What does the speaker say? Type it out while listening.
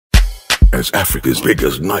As Africa's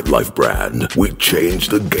biggest nightlife brand, we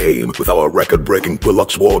changed the game with our record-breaking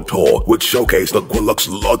Quilox World Tour, which showcased the Quilox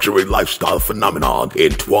luxury lifestyle phenomenon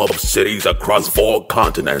in 12 cities across 4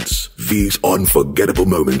 continents. These unforgettable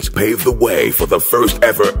moments paved the way for the first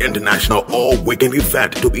ever international all-weekend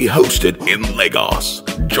event to be hosted in Lagos.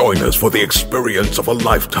 Join us for the experience of a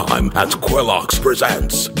lifetime as Quilox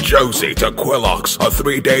presents Jozi To Quilox, a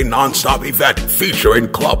 3-day non-stop event featuring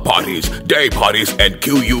club parties, day parties, and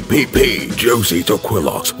QUPP. Jozi To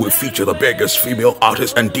Quilox will feature the biggest female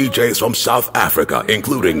artists and DJs from South Africa,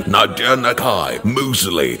 including Nadia Nakai,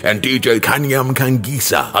 Musli, and DJ Kanyam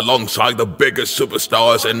Kangisa, alongside the biggest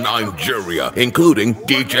superstars in Nigeria, including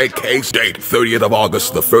DJ K's date, 30th of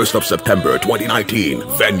August, the 1st of September, 2019.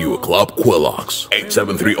 Venue, Club Quilox,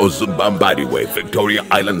 873 Ozumbambadi Way, Victoria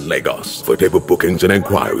Island, Lagos. For table bookings and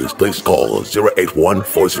inquiries, please call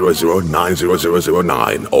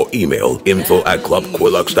 081-400-90009 or email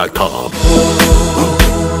info@clubquilox.com.